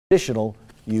conditional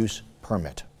use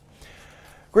permit.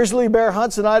 Grizzly bear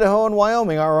hunts in Idaho and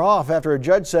Wyoming are off after a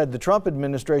judge said the Trump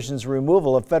administration's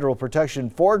removal of federal protection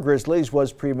for grizzlies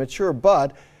was premature.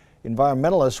 But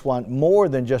environmentalists want more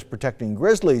than just protecting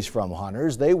grizzlies from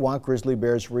hunters. They want grizzly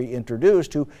bears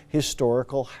reintroduced to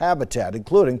historical habitat,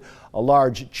 including a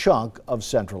large chunk of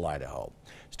Central Idaho.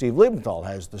 Steve Liebenthal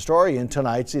has the story in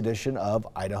tonight's edition of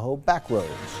Idaho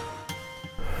Backroads.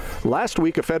 Last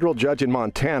week, a federal judge in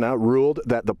Montana ruled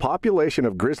that the population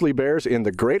of grizzly bears in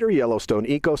the greater Yellowstone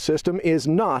ecosystem is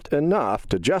not enough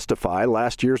to justify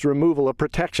last year's removal of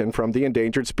protection from the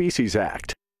Endangered Species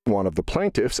Act. One of the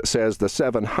plaintiffs says the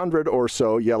 700 or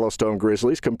so Yellowstone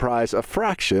grizzlies comprise a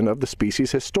fraction of the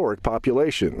species' historic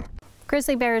population.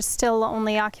 Grizzly bears still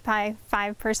only occupy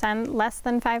 5%, less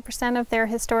than 5% of their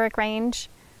historic range.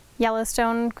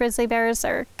 Yellowstone grizzly bears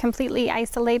are completely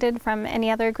isolated from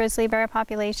any other grizzly bear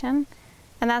population,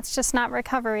 and that's just not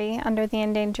recovery under the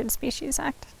Endangered Species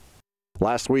Act.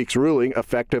 Last week's ruling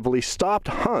effectively stopped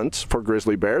hunts for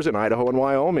grizzly bears in Idaho and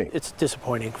Wyoming. It's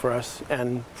disappointing for us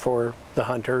and for the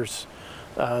hunters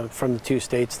from the two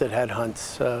states that had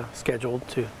hunts scheduled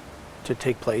to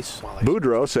take place.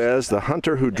 Boudreaux says the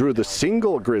hunter who drew the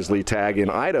single grizzly tag in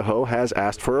Idaho has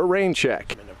asked for a rain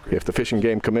check. If the Fish and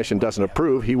Game Commission doesn't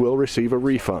approve, he will receive a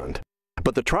refund.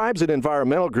 But the tribes and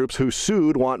environmental groups who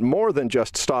sued want more than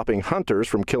just stopping hunters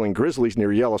from killing grizzlies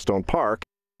near Yellowstone Park.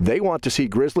 They want to see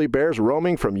grizzly bears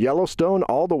roaming from Yellowstone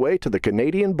all the way to the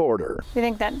Canadian border. We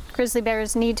think that grizzly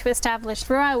bears need to establish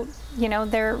throughout,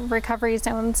 their recovery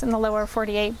zones in the lower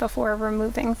 48 before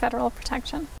removing federal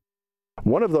protection.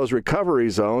 One of those recovery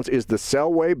zones is the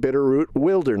Selway Bitterroot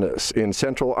Wilderness in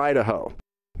central Idaho.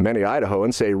 Many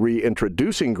Idahoans say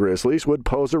reintroducing grizzlies would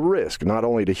pose a risk not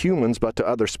only to humans but to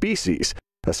other species,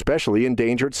 especially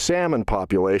endangered salmon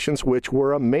populations, which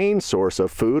were a main source of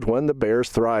food when the bears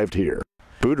thrived here.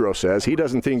 Boudreaux says he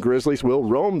doesn't think grizzlies will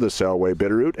roam the Selway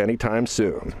Bitterroot anytime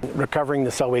soon. Recovering the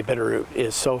Selway Bitterroot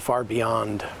is so far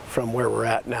beyond from where we're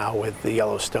at now with the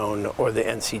Yellowstone or the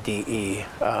NCDE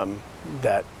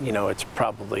that, it's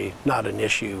probably not an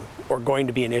issue or going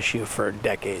to be an issue for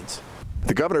decades.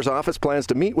 The governor's office plans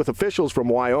to meet with officials from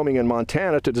Wyoming and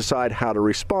Montana to decide how to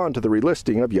respond to the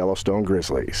relisting of Yellowstone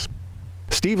grizzlies.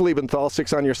 Steve Liebenthal,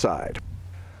 6 on Your Side.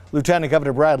 Lieutenant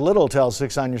Governor Brad Little tells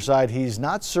 6 on Your Side he's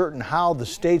not certain how the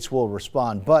states will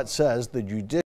respond, but says the judicial